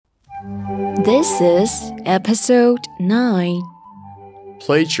This is episode 9.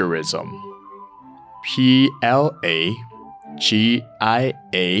 Plagiarism. Plagiarism.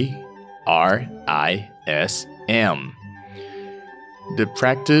 The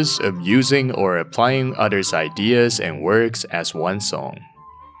practice of using or applying others' ideas and works as one's own.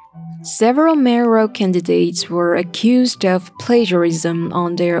 Several mayoral candidates were accused of plagiarism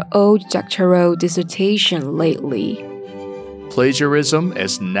on their old doctoral dissertation lately. Plagiarism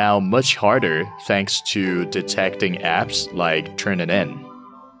is now much harder thanks to detecting apps like Turnitin.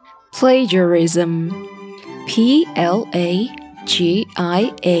 Plagiarism. Plagiarism.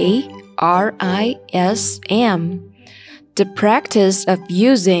 The practice of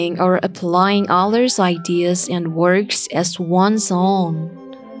using or applying others' ideas and works as one's own.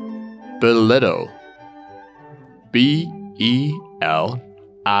 Belittle. Belittle.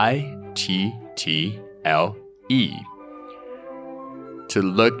 To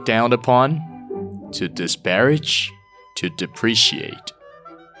look down upon, to disparage, to depreciate.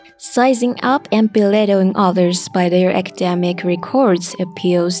 Sizing up and belittling others by their academic records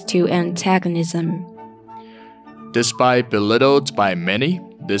appeals to antagonism. Despite belittled by many,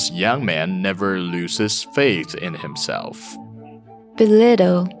 this young man never loses faith in himself.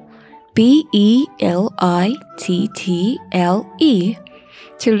 Belittle. Belittle.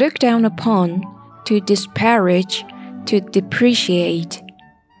 To look down upon, to disparage, to depreciate.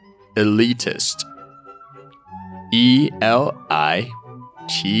 Elitist. Elitist.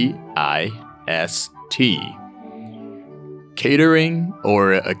 Catering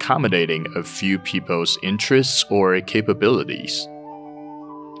or accommodating a few people's interests or capabilities.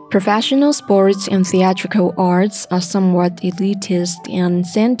 Professional sports and theatrical arts are somewhat elitist and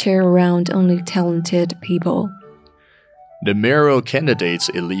center around only talented people. The mayoral candidate's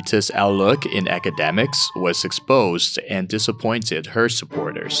elitist outlook in academics was exposed and disappointed her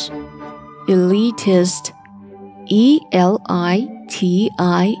supporters. Elitist. Elitist.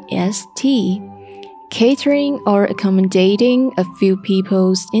 Catering or accommodating a few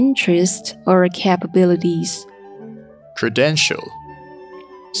people's interests or capabilities. Credential.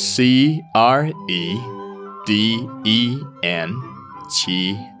 Credential.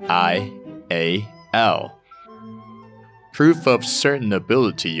 Proof of certain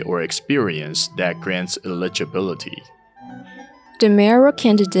ability or experience that grants eligibility. The mayoral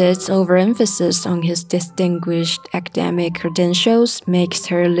candidate's overemphasis on his distinguished academic credentials makes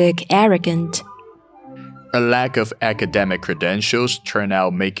her look arrogant. A lack of academic credentials turned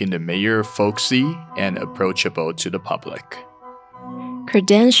out making the mayor folksy and approachable to the public.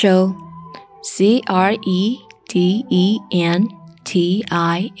 Credential. Credential.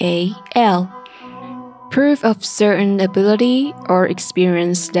 Proof of certain ability or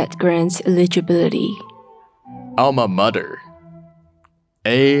experience that grants eligibility. Alma mater.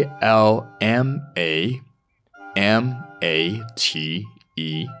 Almater.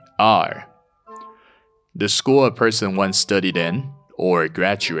 The school a person once studied in or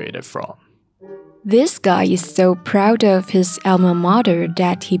graduated from. This guy is so proud of his alma mater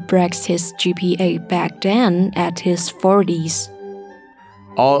that he brags his GPA back then at his 40s.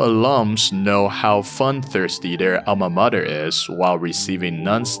 All alums know how fun-thirsty their alma mater is while receiving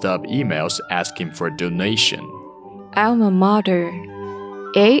non-stop emails asking for donation. Alma mater.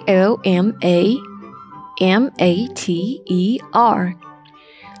 ALMAMATER.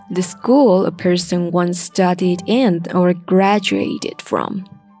 The school a person once studied in or graduated from.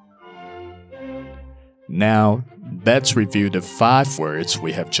 Now, let's review the 5 words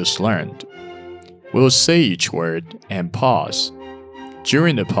we have just learned. We'll say each word and pause.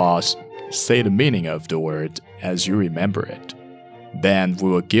 During the pause, say the meaning of the word as you remember it. Then we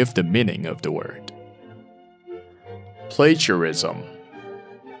will give the meaning of the word. Plagiarism.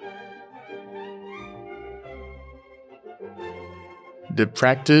 The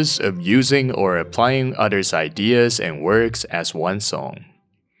practice of using or applying others' ideas and works as one's own.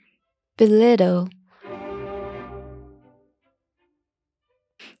 Belittle.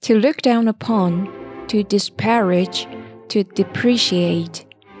 To look down upon, to disparage, to depreciate.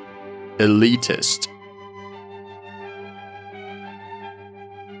 Elitist.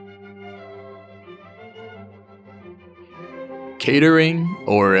 Catering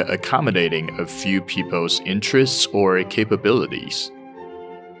or accommodating a few people's interests or capabilities.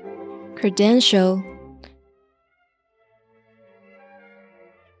 Credential.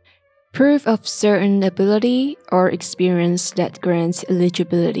 Proof of certain ability or experience that grants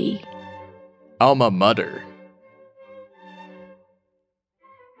eligibility. Alma mater.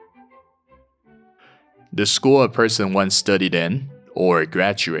 The school a person once studied in or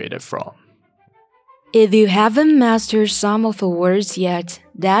graduated from. If you haven't mastered some of the words yet,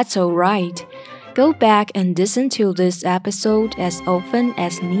 that's alright. Go back and listen to this episode as often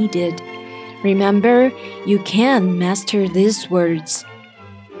as needed. Remember, you can master these words.